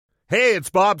Hey, it's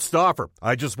Bob Stauffer.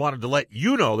 I just wanted to let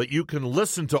you know that you can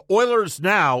listen to Oilers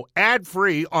Now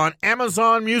ad-free on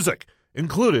Amazon Music,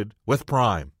 included with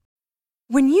Prime.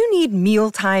 When you need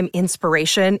mealtime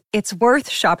inspiration, it's worth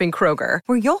shopping Kroger,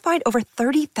 where you'll find over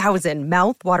 30,000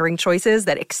 mouth-watering choices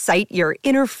that excite your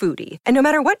inner foodie. And no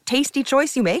matter what tasty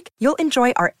choice you make, you'll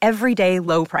enjoy our everyday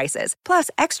low prices, plus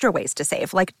extra ways to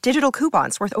save, like digital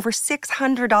coupons worth over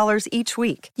 $600 each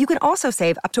week. You can also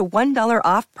save up to $1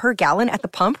 off per gallon at the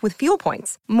pump with fuel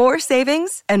points. More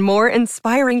savings and more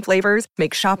inspiring flavors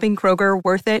make shopping Kroger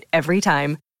worth it every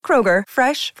time. Kroger,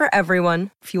 fresh for everyone.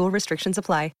 Fuel restrictions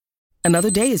apply.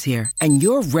 Another day is here, and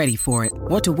you're ready for it.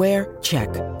 What to wear? Check.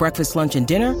 Breakfast, lunch, and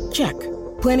dinner? Check.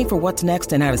 Planning for what's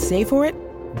next and how to save for it?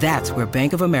 That's where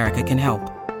Bank of America can help.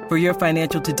 For your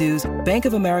financial to-dos, Bank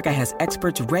of America has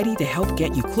experts ready to help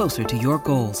get you closer to your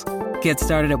goals. Get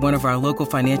started at one of our local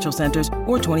financial centers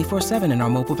or 24/7 in our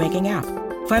mobile banking app.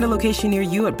 Find a location near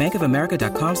you at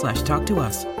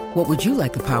bankofamerica.com/talktous. What would you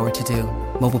like the power to do?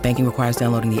 Mobile banking requires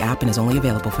downloading the app and is only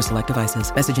available for select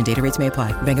devices. Message and data rates may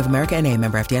apply. Bank of America N.A.,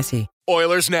 member FDIC.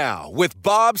 Oilers Now with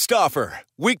Bob Stauffer.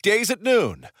 Weekdays at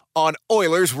noon on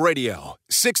Oilers Radio,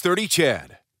 630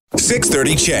 CHED.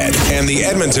 630 CHED and the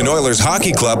Edmonton Oilers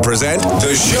Hockey Club present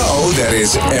the show that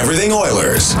is everything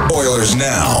Oilers. Oilers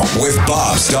Now with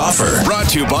Bob Stauffer. Brought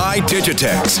to you by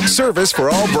Digitex. Service for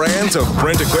all brands of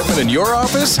print equipment in your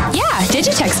office? Yeah,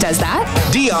 Digitex does that.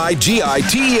 digitex.ca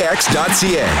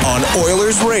on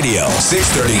Oilers Radio,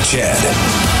 630 CHED.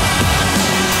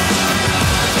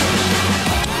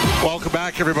 Welcome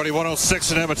back, everybody.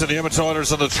 106 in Edmonton. The Edmonton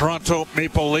Oilers and the Toronto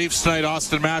Maple Leafs tonight.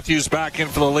 Austin Matthews back in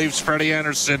for the Leafs. Freddie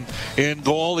Anderson in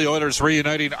goal. The Oilers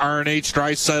reuniting RNH,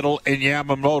 Draisaitl, and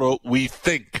Yamamoto, we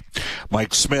think.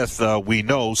 Mike Smith, we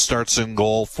know, starts in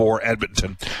goal for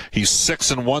Edmonton. He's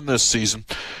 6-1 this season.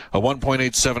 A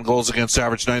 1.87 goals against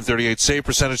average, 938 save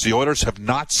percentage. The Oilers have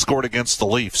not scored against the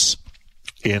Leafs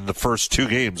in the first two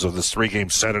games of this three-game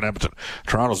set in Edmonton.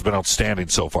 Toronto's been outstanding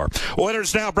so far.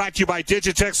 Oilers Now brought to you by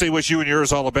Digitex. They wish you and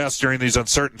yours all the best during these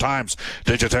uncertain times.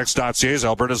 Digitex.ca is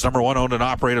Alberta's #1 owned and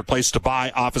operated place to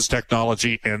buy office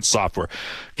technology and software.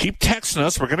 Keep texting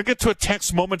us. We're going to get to a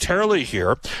text momentarily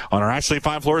here on our Ashley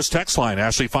Fine Floors text line.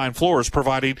 Ashley Fine Floors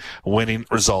providing winning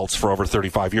results for over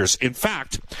 35 years. In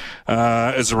fact,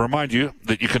 as a reminder you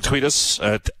that you can tweet us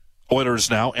at Oilers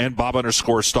Now and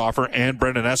Bob_Stauffer and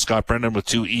Brendan Escott. Brendan with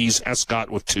 2 E's, Escott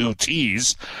with 2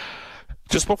 T's.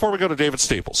 Just before we go to David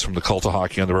Staples from the Cult of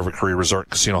Hockey on the River Cree Resort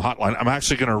Casino Hotline, I'm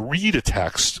actually going to read a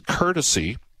text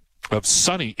courtesy of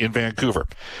Sunny in Vancouver.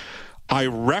 I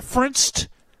referenced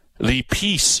the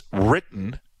piece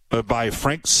written by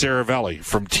Frank Saravelli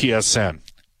from TSN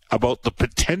about the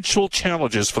potential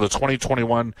challenges for the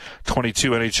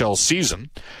 2021-22 NHL season.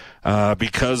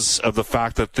 Because of the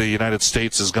fact that the United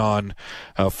States has gone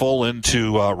full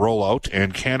into rollout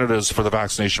and Canada's for the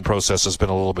vaccination process has been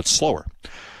a little bit slower.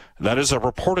 That is a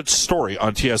reported story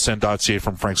on tsn.ca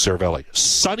from Frank Saravelli.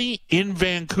 Sunny in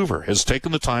Vancouver has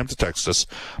taken the time to text us.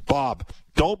 Bob,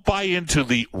 don't buy into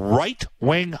the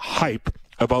right-wing hype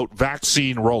about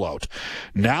vaccine rollout.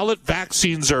 Now that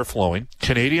vaccines are flowing,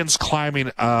 Canada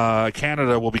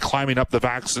will be climbing up the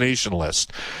vaccination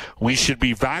list. We should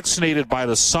be vaccinated by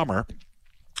the summer,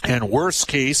 and worst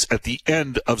case at the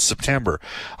end of September.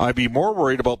 I'd be more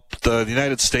worried about the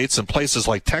United States and places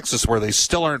like Texas where they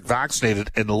still aren't vaccinated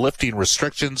and lifting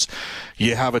restrictions.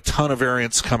 You have a ton of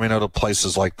variants coming out of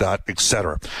places like that,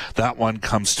 etc. That one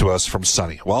comes to us from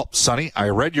Sunny. Well, Sunny, I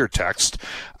read your text.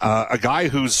 A guy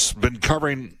who's been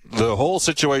covering the whole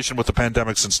situation with the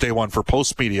pandemic since day one for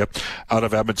Post Media out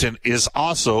of Edmonton is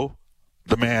also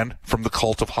the man from the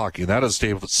Cult of Hockey. And that is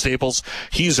David Staples.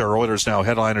 He's our Oilers Now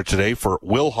headliner today for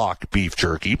Wilhauk Beef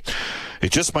Jerky.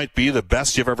 It just might be the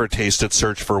best you've ever tasted.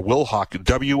 Search for Wilhauk,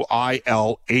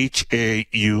 Wilhauk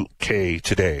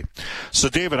today. So,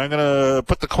 David, I'm going to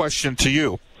put the question to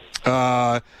you.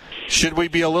 Should we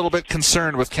be a little bit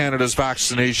concerned with Canada's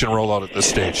vaccination rollout at this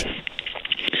stage?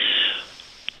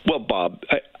 Well, Bob,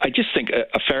 I just think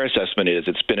a fair assessment is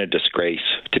it's been a disgrace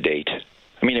to date.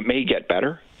 I mean, it may get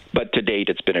better, but to date,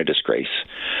 it's been a disgrace.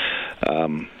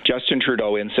 Justin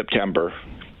Trudeau in September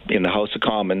in the House of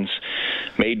Commons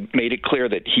made it clear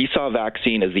that he saw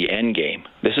vaccine as the end game.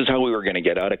 This is how we were going to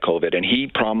get out of COVID. And he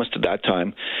promised at that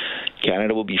time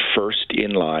Canada will be first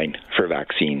in line for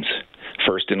vaccines.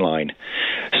 First in line.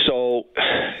 So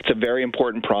it's a very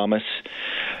important promise.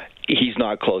 He's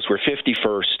not close. We're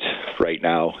 51st right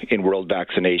now in world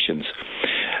vaccinations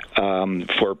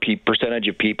for percentage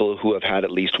of people who have had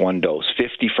at least one dose,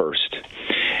 51st.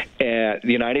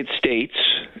 The United States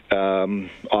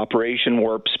Operation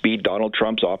Warp Speed, Donald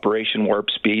Trump's Operation Warp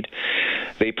Speed.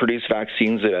 They produce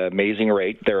vaccines at an amazing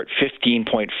rate. They're at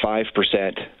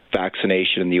 15.5%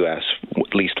 vaccination in the U.S.,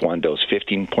 at least one dose,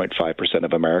 15.5%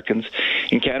 of Americans.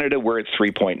 In Canada, we're at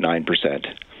 3.9%.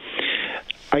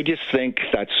 I just think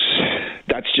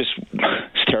that's just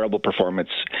terrible performance,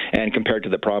 and compared to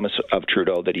the promise of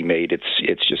Trudeau that he made,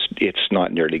 it's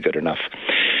not nearly good enough.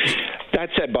 That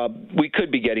said, Bob, we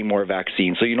could be getting more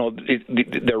vaccines. So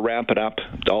they're ramping up.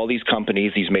 All these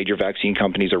companies, these major vaccine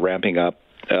companies, are ramping up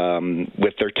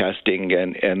with their testing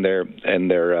and their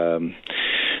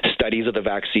studies of the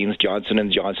vaccines.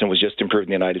 Johnson & Johnson was just approved in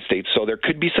the United States. So there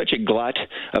could be such a glut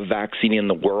of vaccine in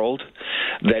the world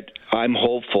that I'm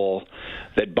hopeful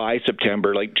that by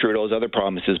September, like Trudeau's other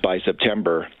promises, by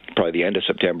September, probably the end of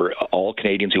September, all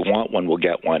Canadians who want one will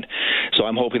get one. So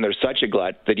I'm hoping there's such a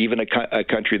glut that even a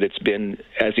country that's been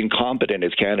as incompetent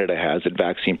as Canada has at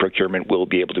vaccine procurement will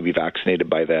be able to be vaccinated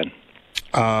by then.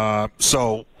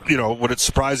 So, would it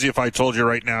surprise you if I told you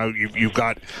right now you've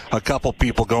got a couple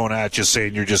people going at you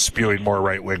saying you're just spewing more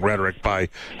right-wing rhetoric by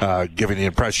giving the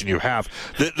impression you have?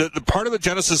 The part of the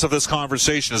genesis of this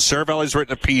conversation is Sarah Valley's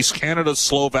written a piece, Canada's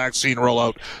slow vaccine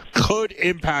rollout could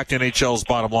impact NHL's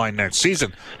bottom line next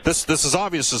season. This is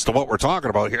obvious as to what we're talking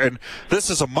about here, and this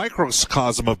is a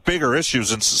microcosm of bigger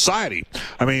issues in society.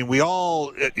 I mean,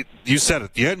 you said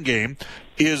it, the end game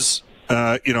is...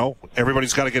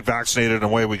 everybody's got to get vaccinated and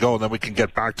away we go, and then we can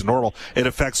get back to normal. It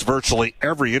affects virtually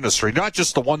every industry, not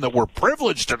just the one that we're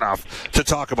privileged enough to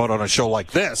talk about on a show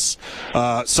like this.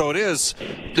 So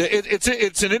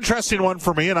it's an interesting one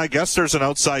for me, and I guess there's an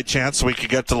outside chance we could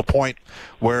get to the point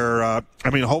where,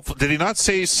 hopefully, did he not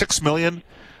say 6 million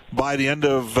by the end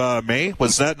of May?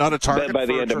 Was that not a target? By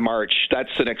the end of March. That's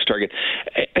the next target.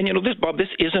 And, Bob, this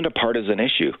isn't a partisan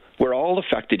issue. We're all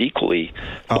affected equally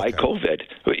by COVID.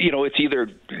 It's either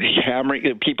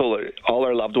hammering people, all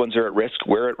our loved ones are at risk,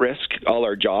 we're at risk, all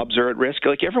our jobs are at risk.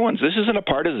 Like, this isn't a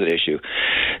partisan issue.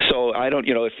 So I don't,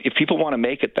 if people want to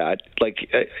make it that,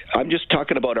 I'm just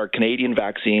talking about our Canadian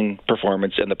vaccine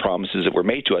performance and the promises that were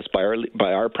made to us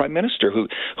by our Prime Minister who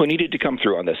needed to come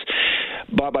through on this.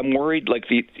 Bob, I'm worried,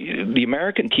 the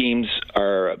American teams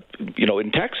are,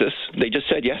 in Texas, they just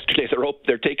said yesterday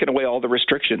they're taking away all the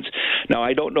restrictions. Now,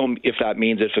 I don't know if that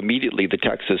means if immediately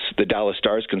the Dallas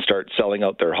Stars can start selling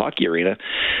out their hockey arena,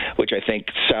 which I think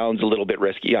sounds a little bit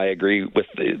risky. I agree with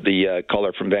the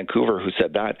caller from Vancouver who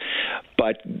said that.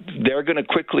 But they're going to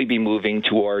quickly be moving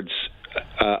towards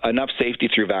enough safety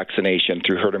through vaccination,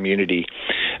 through herd immunity,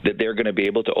 that they're going to be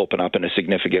able to open up in a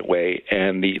significant way.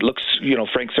 And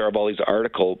Frank Saravalli's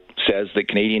article says that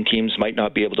Canadian teams might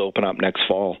not be able to open up next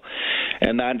fall.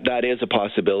 And that is a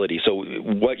possibility. So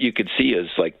what you could see is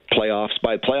playoffs.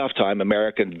 By playoff time,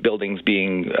 American buildings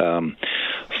being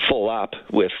full up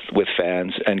with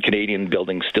fans and Canadian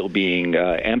buildings still being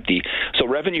empty. So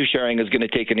revenue sharing is going to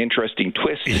take an interesting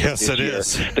twist. Yes, it year.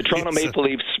 is. The Toronto Maple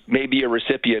Leafs may be a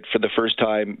recipient for the first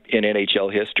time in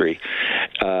NHL history,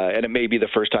 and it may be the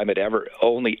first time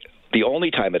the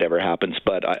only time it ever happens.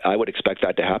 But I would expect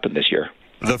that to happen this year.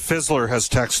 The Fizzler has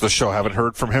texted the show. Haven't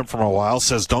heard from him for a while.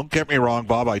 Says, don't get me wrong,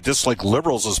 Bob. I dislike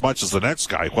Liberals as much as the next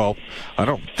guy. Well, I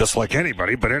don't dislike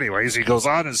anybody. But anyways, he goes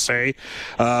on and say,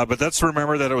 but let's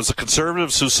remember that it was the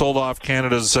Conservatives who sold off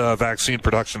Canada's vaccine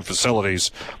production facilities.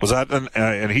 Was that,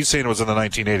 and he's saying it was in the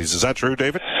 1980s. Is that true,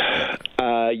 David?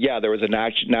 Yeah, there was a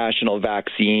national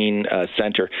vaccine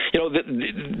center.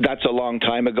 That's a long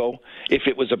time ago. If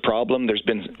it was a problem, there's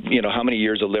been, how many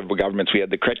years of Liberal governments? We had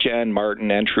the Chrétien, Martin,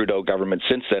 and Trudeau governments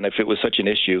since then. If it was such an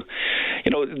issue,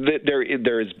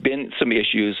 there has been some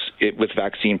issues with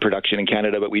vaccine production in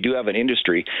Canada, but we do have an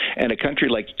industry, and a country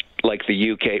like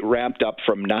the UK ramped up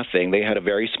from nothing. They had a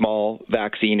very small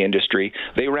vaccine industry.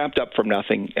 They ramped up from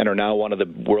nothing and are now one of the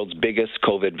world's biggest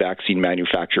COVID vaccine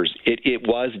manufacturers. It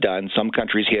was done. Some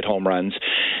countries hit home runs,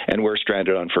 and we're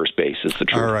stranded on first base, is the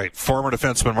truth. All right. Former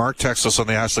defenseman Mark texts us on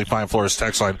the Ashley Fine Floors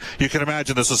text line. You can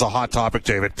imagine this is a hot topic,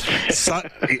 David.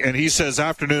 And he says,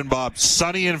 afternoon, Bob,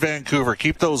 sunny in Vancouver.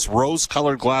 Keep those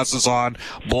rose-colored glasses on.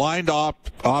 Blind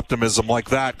optimism like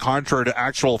that, contrary to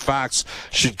actual facts,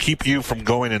 should keep you from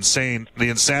going insane. The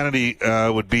insanity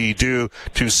would be due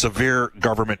to severe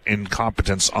government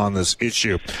incompetence on this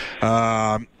issue.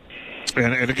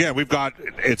 And again, we've got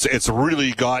it's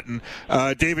really gotten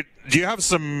David. Do you have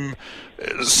some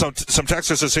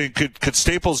texters are saying could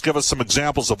Staples give us some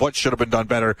examples of what should have been done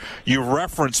better? You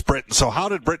referenced Britain, so how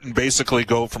did Britain basically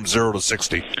go from 0 to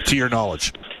 60, to your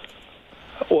knowledge?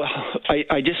 Well,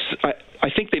 I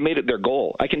think they made it their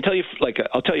goal. I can tell you,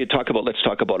 let's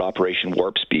talk about Operation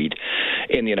Warp Speed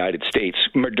in the United States.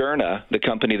 Moderna, the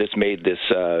company that's made this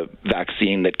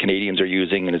vaccine that Canadians are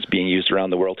using and is being used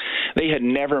around the world, they had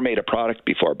never made a product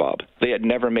before, Bob. They had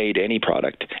never made any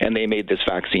product, and they made this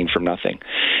vaccine from nothing.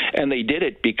 And they did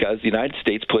it because the United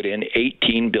States put in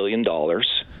 $18 billion,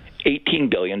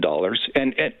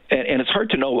 and it's hard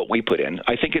to know what we put in.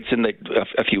 I think it's in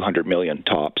a few hundred million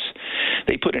tops.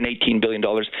 They put in $18 billion,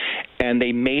 and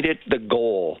they made it the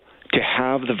goal to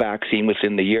have the vaccine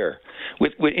within the year.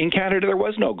 In Canada, there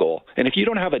was no goal. And if you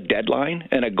don't have a deadline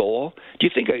and a goal, do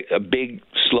you think a big,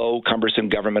 slow, cumbersome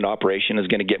government operation is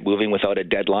going to get moving without a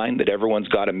deadline that everyone's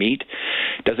got to meet?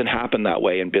 It doesn't happen that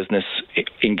way in business,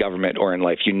 in government, or in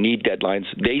life. You need deadlines.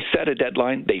 They set a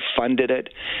deadline, they funded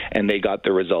it, and they got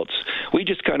the results. We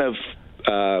just kind of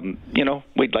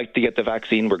we'd like to get the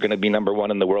vaccine. We're going to be number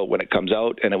one in the world when it comes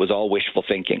out, and it was all wishful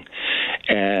thinking.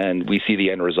 And we see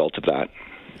the end result of that.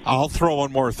 I'll throw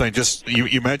one more thing. Just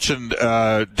you mentioned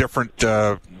different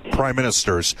prime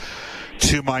ministers.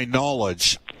 To my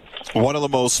knowledge, one of the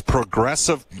most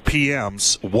progressive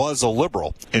PMs was a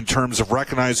Liberal in terms of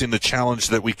recognizing the challenge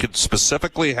that we could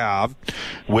specifically have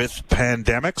with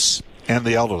pandemics and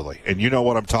the elderly. And you know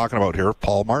what I'm talking about here,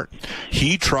 Paul Martin.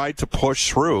 He tried to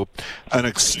push through an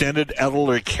extended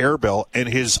elderly care bill, and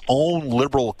his own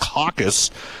Liberal caucus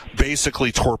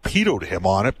basically torpedoed him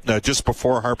on it just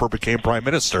before Harper became Prime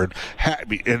Minister.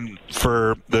 And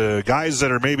for the guys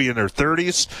that are maybe in their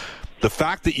 30s, the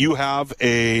fact that you have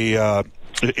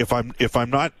if I'm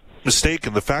not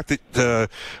mistaken, the fact that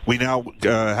we now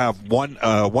have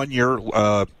 1 year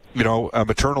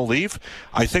maternal leave,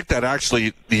 I think that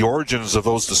actually the origins of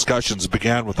those discussions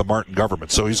began with the Martin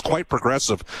government. So he's quite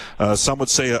progressive. Some would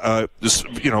say,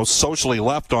 socially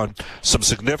left on some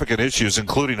significant issues,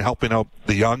 including helping out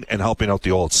the young and helping out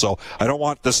the old. So I don't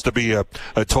want this to be a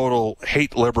total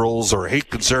hate Liberals or hate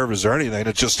Conservatives or anything.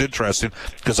 It's just interesting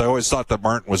because I always thought that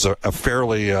Martin was a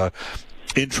fairly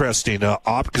interesting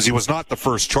because he was not the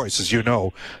first choice, as you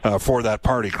know, for that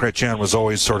party. Chrétien was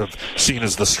always sort of seen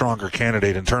as the stronger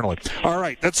candidate internally. All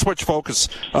right, let's switch focus.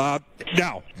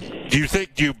 Now, do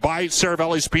you buy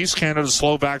Saravelli's piece? Canada's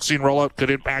slow vaccine rollout could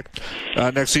impact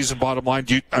next season bottom line.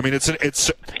 He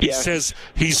says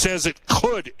it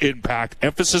could impact.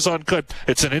 Emphasis on could.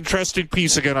 It's an interesting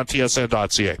piece again on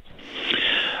tsn.ca.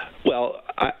 Well,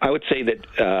 I would say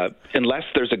that unless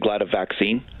there's a glut of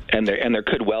vaccine, and there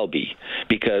could well be,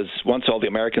 because once all the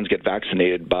Americans get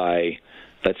vaccinated by,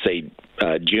 let's say,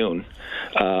 June,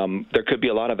 there could be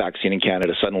a lot of vaccine in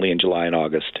Canada suddenly in July and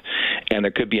August, and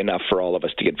there could be enough for all of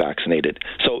us to get vaccinated.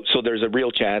 So there's a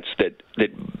real chance that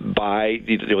by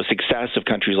the success of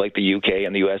countries like the UK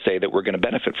and the USA, that we're going to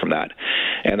benefit from that,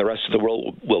 and the rest of the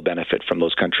world will benefit from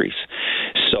those countries.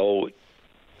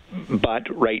 But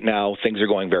right now, things are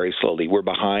going very slowly. We're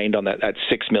behind on that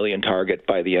 6 million target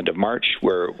by the end of March.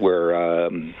 We're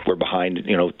behind,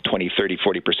 20, 30,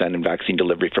 40% in vaccine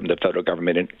delivery from the federal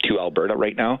government to Alberta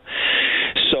right now.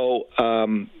 So,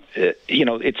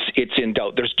 it's in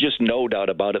doubt. There's just no doubt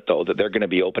about it, though, that they're going to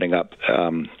be opening up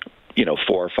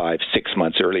 4, 5, 6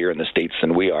 months earlier in the States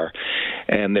than we are.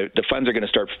 And the funds are going to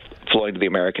start flowing to the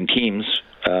American teams,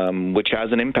 which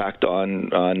has an impact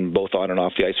on both on and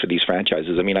off the ice for these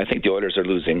franchises. I mean, I think the Oilers are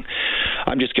losing,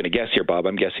 I'm just going to guess here, Bob,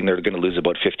 I'm guessing they're going to lose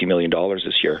about $50 million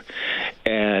this year.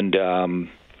 And,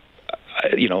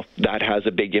 that has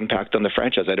a big impact on the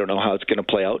franchise. I don't know how it's going to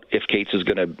play out, if Cates is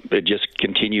going to just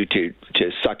continue to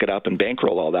suck it up and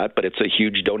bankroll all that, but it's a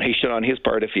huge donation on his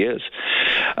part if he is.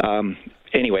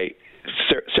 Anyway,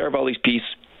 Saravelli's piece.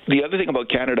 The other thing about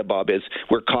Canada, Bob, is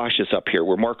we're cautious up here.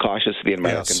 We're more cautious than the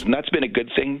Americans, yes. And that's been a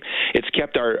good thing.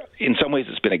 In some ways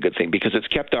it's been a good thing because it's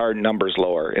kept our numbers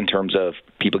lower in terms of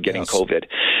people getting COVID.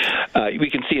 We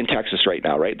can see in Texas right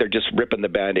now, right? They're just ripping the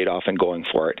Band-Aid off and going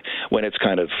for it when it's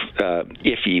kind of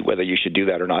iffy whether you should do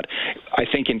that or not. I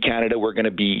think in Canada we're going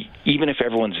to be, even if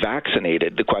everyone's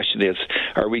vaccinated, the question is,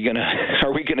 are we going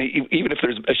to, even if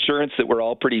there's assurance that we're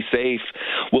all pretty safe,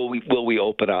 will we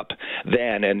open up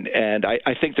then? And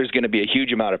I think there's going to be a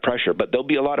huge amount of pressure, but there'll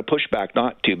be a lot of pushback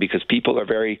not to, because people are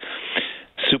very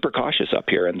super cautious up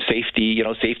here, and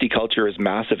safety culture is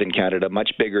massive in Canada,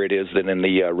 much bigger it is than in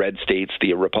the red states,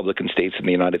 the Republican states in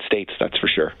the United States, that's for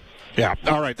sure. Yeah.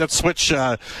 All right. Let's switch.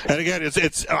 And again,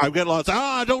 it's I've got lots.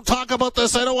 Don't talk about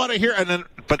this. I don't want to hear.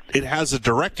 But it has a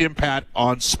direct impact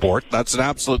on sport. That's an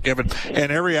absolute given,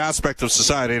 and every aspect of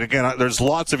society. And again, there's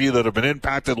lots of you that have been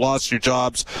impacted, lost your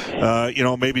jobs.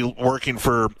 Maybe working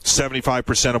for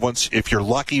 75% of once, if you're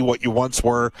lucky, what you once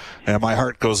were. And my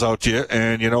heart goes out to you.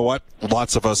 And you know what? Lots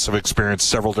lots of us have experienced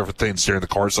several different things during the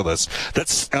course of this.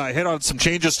 Let's hit on some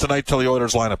changes tonight to the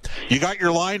Oilers lineup. You got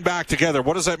your line back together.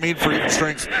 What does that mean for even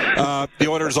strength, the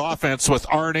Oilers offense with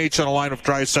RNH on a line of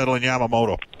Draisaitl and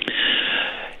Yamamoto?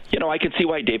 You know, I can see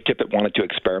why Dave Tippett wanted to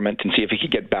experiment and see if he could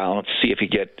get balance, see if he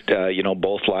could get,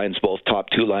 both lines, both top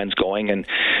two lines going.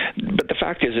 But the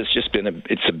fact is, it's just been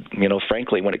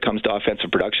frankly, when it comes to offensive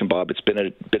production, Bob, it's been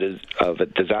a bit of a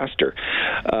disaster.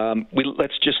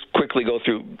 Let's just quickly go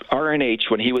through RNH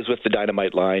when he was with the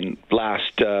Dynamite line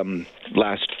last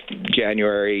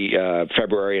January,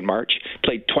 February, and March.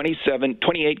 Played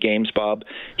 28 games, Bob.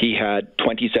 He had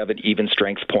 27 even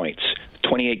strength points.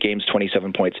 28 games,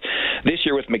 27 points. This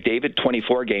year with McDavid,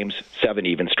 24 games, 7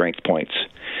 even strength points.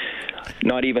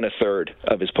 Not even a third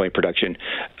of his point production.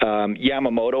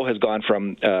 Yamamoto has gone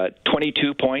from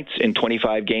 22 points in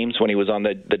 25 games when he was on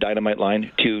the Dynamite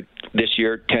line to this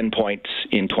year 10 points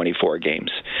in 24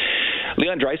 games.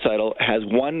 Leon Draisaitl has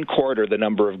 1/4 the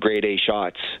number of grade A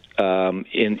shots at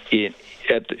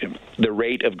the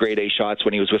rate of grade A shots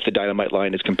when he was with the Dynamite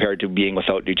line as compared to being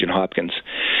without Nugent Hopkins.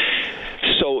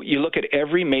 So you look at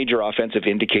every major offensive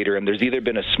indicator, and there's either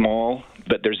been a small,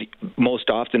 but there's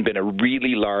most often been a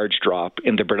really large drop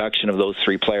in the production of those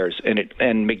three players. And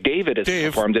McDavid has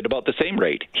performed at about the same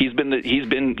rate. He's been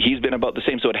about the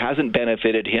same, so it hasn't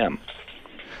benefited him.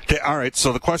 All right,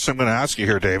 so the question I'm going to ask you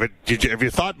here, David, have you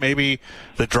thought maybe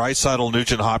that Draisaitl,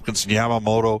 Nugent Hopkins, and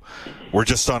Yamamoto were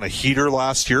just on a heater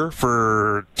last year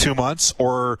for 2 months?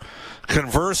 Or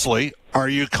conversely, are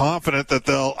you confident that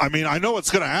they'll... I mean, I know it's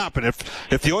going to happen.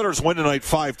 If the Oilers win tonight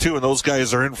 5-2 and those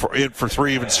guys are in for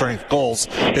 3 even strength goals,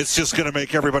 it's just going to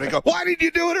make everybody go, why didn't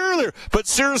you do it earlier? But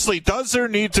seriously, does there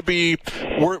need to be...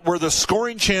 Were the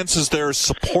scoring chances there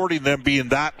supporting them being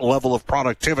that level of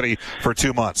productivity for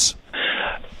 2 months?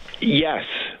 Yes,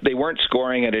 they weren't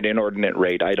scoring at an inordinate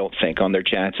rate, I don't think, on their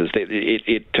chances.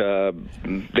 They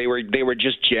were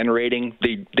just generating.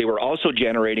 They were also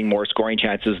generating more scoring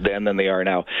chances then than they are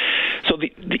now. So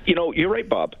you're right,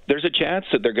 Bob. There's a chance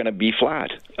that they're going to be flat.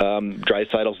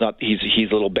 Draisaitl's not. He's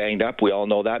a little banged up. We all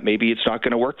know that. Maybe it's not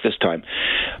going to work this time.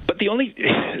 But the only,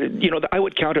 I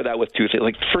would counter that with two things.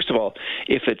 Like, first of all,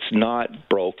 if it's not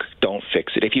broke, don't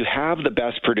fix it. If you have the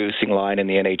best producing line in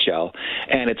the NHL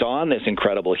and it's on this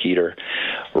incredible heater,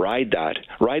 ride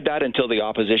that until the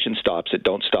opposition stops it.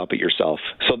 Don't stop it yourself.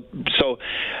 So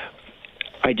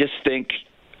I just think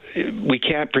we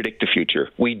can't predict the future.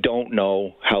 We don't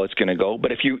know how it's going to go.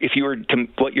 But if you were to,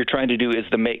 what you're trying to do is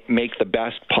to make the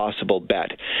best possible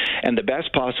bet, and the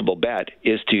best possible bet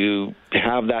is to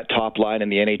have that top line in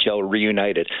the NHL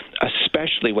reunited,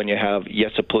 especially when you have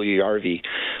Jesse Puljujärvi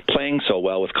playing so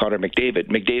well with Connor McDavid.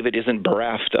 McDavid isn't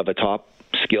bereft of a top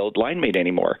skilled line mate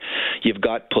anymore. You've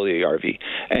got Puljujärvi,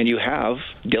 and you have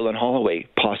Dylan Holloway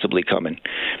possibly coming.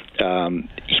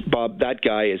 Bob, that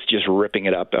guy is just ripping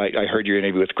it up. I heard your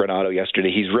interview with Granato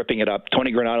yesterday. He's ripping it up.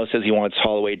 Tony Granato says he wants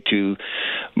Holloway to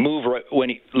move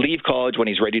leave college when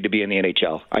he's ready to be in the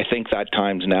NHL. I think that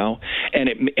time's now, and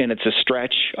it's a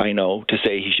stretch, I know, to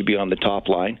say he should be on the top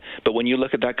line. But when you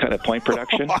look at that kind of point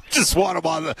production, I just want him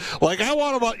on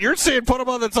you're saying put him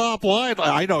on the top line.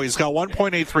 I know he's got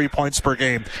 1.83 points per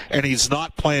game, and he's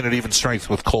not playing at even strength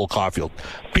with Cole Caulfield.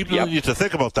 People need to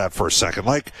think about that for a second.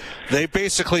 Like, they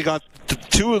basically got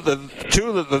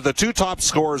the two top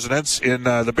scorers in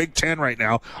the Big Ten right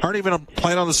now aren't even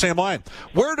playing on the same line.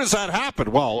 Where does that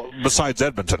happen? Well, besides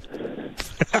Edmonton.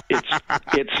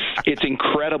 It's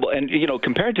incredible, and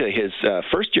compared to his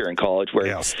first year in college,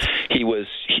 where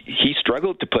he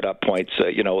struggled to put up points,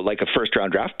 like a first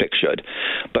round draft pick should.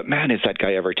 But man, is that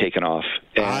guy ever taken off?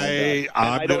 And,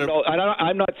 I don't know.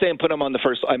 I'm not saying put him on the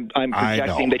first. I'm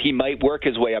projecting that he might work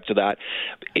his way up to that.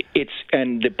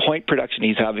 And the point production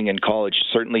he's having in college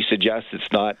certainly suggests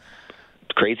it's not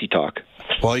crazy talk.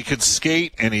 Well, he can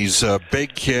skate, and he's a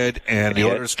big kid, and the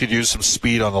Oilers could use some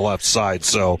speed on the left side.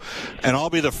 So, and I'll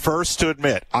be the first to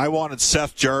admit, I wanted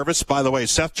Seth Jarvis. By the way,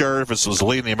 Seth Jarvis was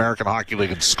leading the American Hockey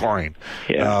League in scoring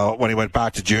when he went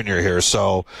back to junior here.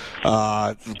 So,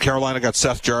 Carolina got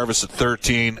Seth Jarvis at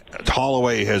 13.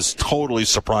 Holloway has totally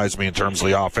surprised me in terms of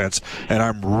the offense, and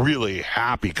I'm really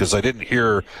happy because I didn't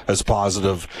hear as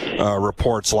positive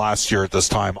reports last year at this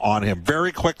time on him.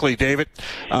 Very quickly, David,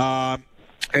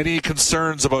 any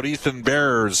concerns about Ethan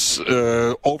Bear's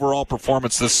overall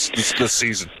performance this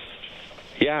season?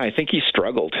 Yeah, I think he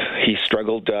struggled. He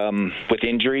struggled with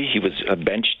injury. He was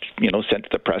benched, sent to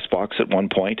the press box at one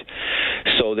point.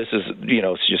 So this is,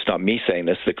 it's just not me saying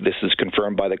this. This is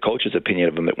confirmed by the coach's opinion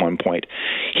of him at one point.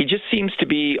 He just seems to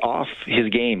be off his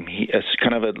game. He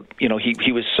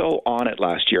was so on it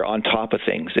last year, on top of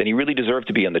things, and he really deserved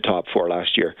to be in the top 4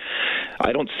 last year.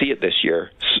 I don't see it this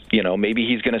year. Maybe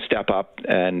he's going to step up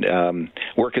and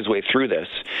work his way through this.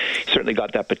 He certainly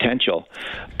got that potential,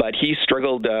 but he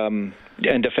struggled,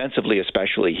 and defensively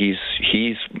especially.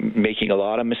 He's making a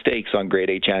lot of mistakes on grade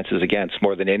A chances against,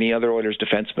 more than any other Oilers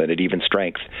defenseman at even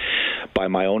strength, by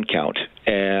my own count.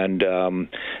 And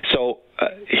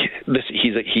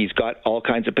he's got all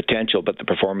kinds of potential, but the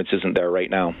performance isn't there right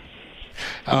now.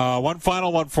 One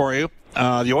final one for you.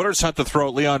 The Oilers had to throw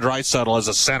Leon Draisaitl as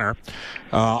a center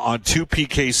on 2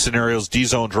 PK scenarios,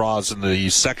 D-zone draws in the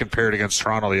second period against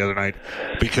Toronto the other night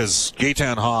because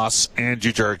Gaetan Haas and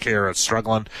Jujhar Khaira are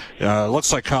struggling.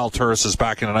 Looks like Kyle Turris is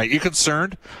back in tonight. You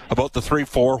concerned about the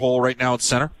 3-4 hole right now at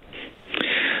center?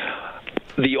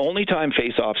 The only time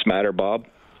face-offs matter, Bob,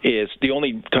 is the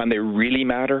only time they really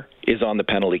matter is on the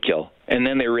penalty kill. And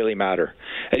then they really matter.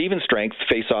 At even strength,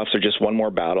 face-offs are just one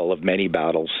more battle of many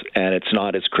battles, and it's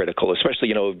not as critical,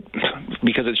 especially,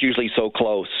 because it's usually so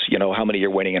close, how many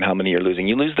you're winning and how many you're losing.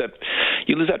 You lose that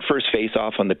first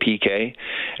face-off on the PK,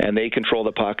 and they control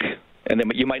the puck, and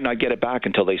then you might not get it back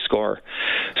until they score.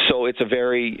 So it's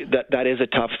that is a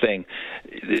tough thing.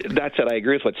 That said, I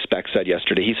agree with what Speck said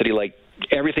yesterday. He said he liked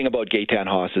everything about Gaetan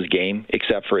Haas's game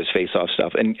except for his face-off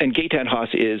stuff. And Gaetan Haas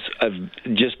is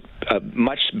just a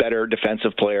much better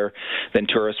defensive player than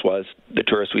Turris was, the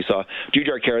Turris we saw.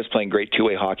 Jujhar Khaira is playing great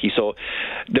two-way hockey. So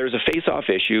there's a face-off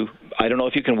issue. I don't know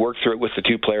if you can work through it with the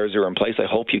 2 players who are in place. I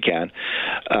hope you can.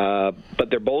 But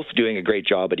they're both doing a great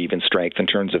job at even strength in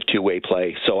terms of two-way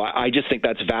play. So I just think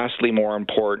that's vastly more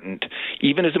important.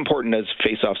 Even as important as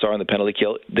face-offs are on the penalty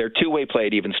kill, their two-way play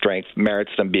at even strength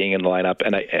merits them being in the lineup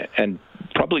and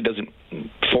probably doesn't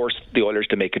force the Oilers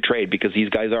to make a trade because these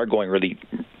guys are playing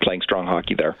strong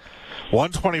hockey there.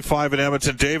 125 in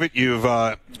Edmonton. David, you've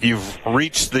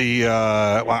reached the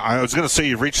I was going to say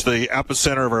you've reached the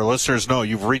epicenter of our listeners. No,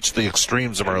 you've reached the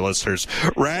extremes of our listeners.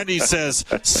 Randy says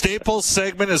Staples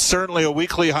segment is certainly a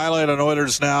weekly highlight on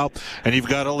Oilers Now, and you've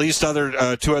got at least 2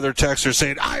 other texters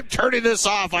saying, I'm turning this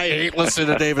off. I hate listening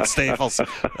to David Staples.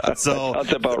 So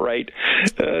that's about right.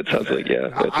 It sounds like,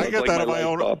 I get that in my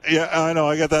own. Bob. Yeah, I know.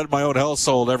 I get that in my own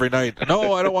household every night.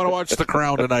 No, I don't want to watch The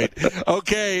Crown tonight.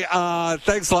 Okay,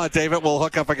 thanks a lot, David. We'll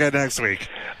hook up again next week.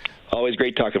 Always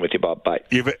great talking with you, Bob. Bye.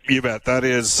 You bet. That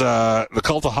is the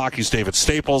Cult of Hockey's David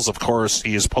Staples. Of course,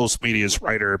 he is Postmedia's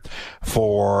writer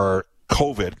for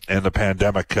COVID and the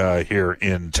pandemic here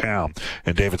in town.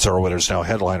 And David Oilers Now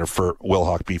headliner for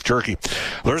Wilhauk Beef Jerky.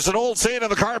 There's an old saying in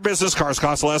the car business, cars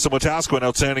cost less in Wetaskiwin, and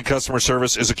outstanding customer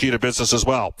service is a key to business as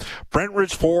well.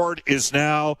 Brentridge Ford is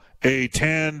now a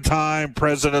 10-time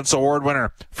President's Award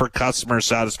winner for customer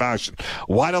satisfaction.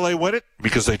 Why do they win it?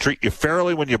 Because they treat you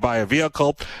fairly when you buy a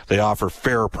vehicle. They offer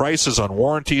fair prices on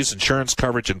warranties, insurance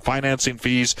coverage, and financing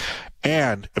fees.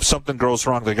 And if something goes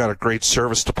wrong, they got a great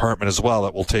service department as well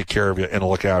that will take care of you and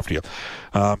look after you.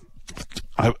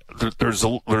 There's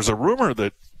a rumor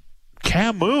that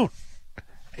Cam Moon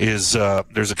is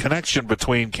there's a connection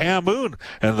between Cam Moon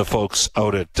and the folks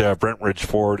out at Brentridge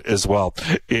Ford as well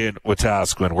in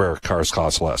Wetaskiwin, where cars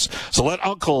cost less. So let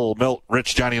Uncle Milt,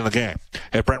 Rich, Johnny in the game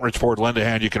at Brentridge Ford lend a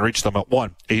hand. You can reach them at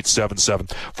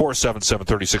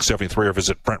 1-877-477-3673 or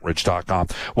visit Brentridge.com.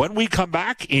 When we come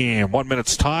back in 1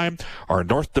 minute's time, our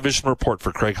North Division report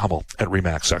for Craig Hummel at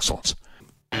RE/MAX Excellence.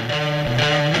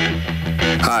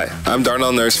 Hi, I'm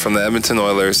Darnell Nurse from the Edmonton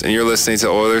Oilers, and you're listening to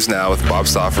Oilers Now with Bob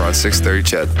Stauffer on 630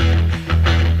 CHED.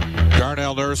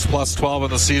 Darnell Nurse plus 12 in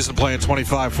the season, playing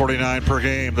 25.49 per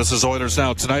game. This is Oilers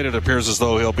Now. Tonight it appears as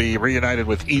though he'll be reunited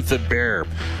with Ethan Bear.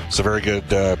 It's a very good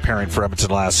pairing for Edmonton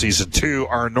last season. To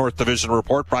our North Division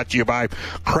report brought to you by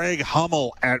Craig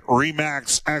Hummel at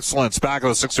RE/MAX Excellence. Back at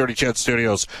the 630 CHED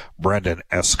studios, Brendan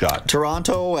Escott.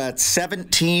 Toronto at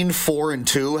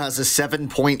 17-4-2 has a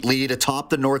 7-point lead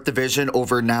atop the North Division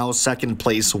over now second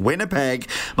place Winnipeg.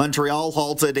 Montreal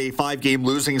halted a 5-game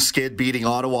losing skid, beating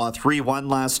Ottawa 3-1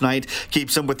 last night.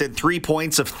 Keeps them within 3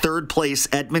 points of third place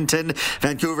Edmonton.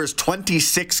 Vancouver's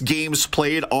 26 games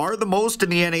played are the most in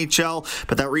the NHL,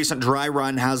 but that recent dry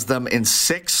run has them in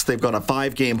 6th. They've got a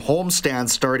 5-game homestand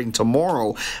starting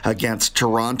tomorrow against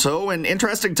Toronto. And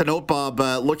interesting to note, Bob,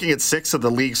 looking at 6 of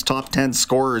the league's top 10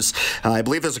 scorers, I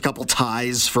believe there's a couple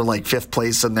ties for like 5th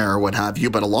place in there or what have you,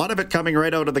 but a lot of it coming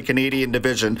right out of the Canadian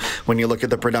division when you look at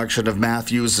the production of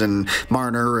Matthews and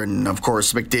Marner and, of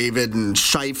course, McDavid and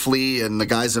Scheifele and the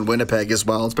guys in Winnipeg as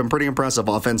well. It's been pretty impressive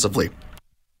offensively.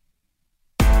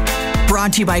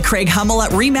 Brought to you by Craig Hummel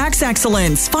at RE/MAX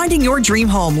Excellence. Finding your dream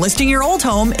home, listing your old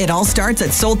home, it all starts at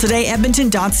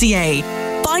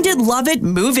soldtodayedmonton.ca. Find it, love it,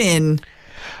 move in.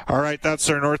 All right, that's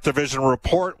our North Division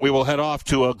report. We will head off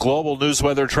to a global news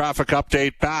weather traffic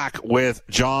update back with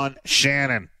John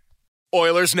Shannon.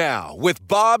 Oilers Now with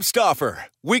Bob Stauffer.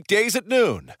 Weekdays at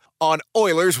noon on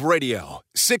Oilers Radio,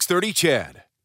 630 CHED.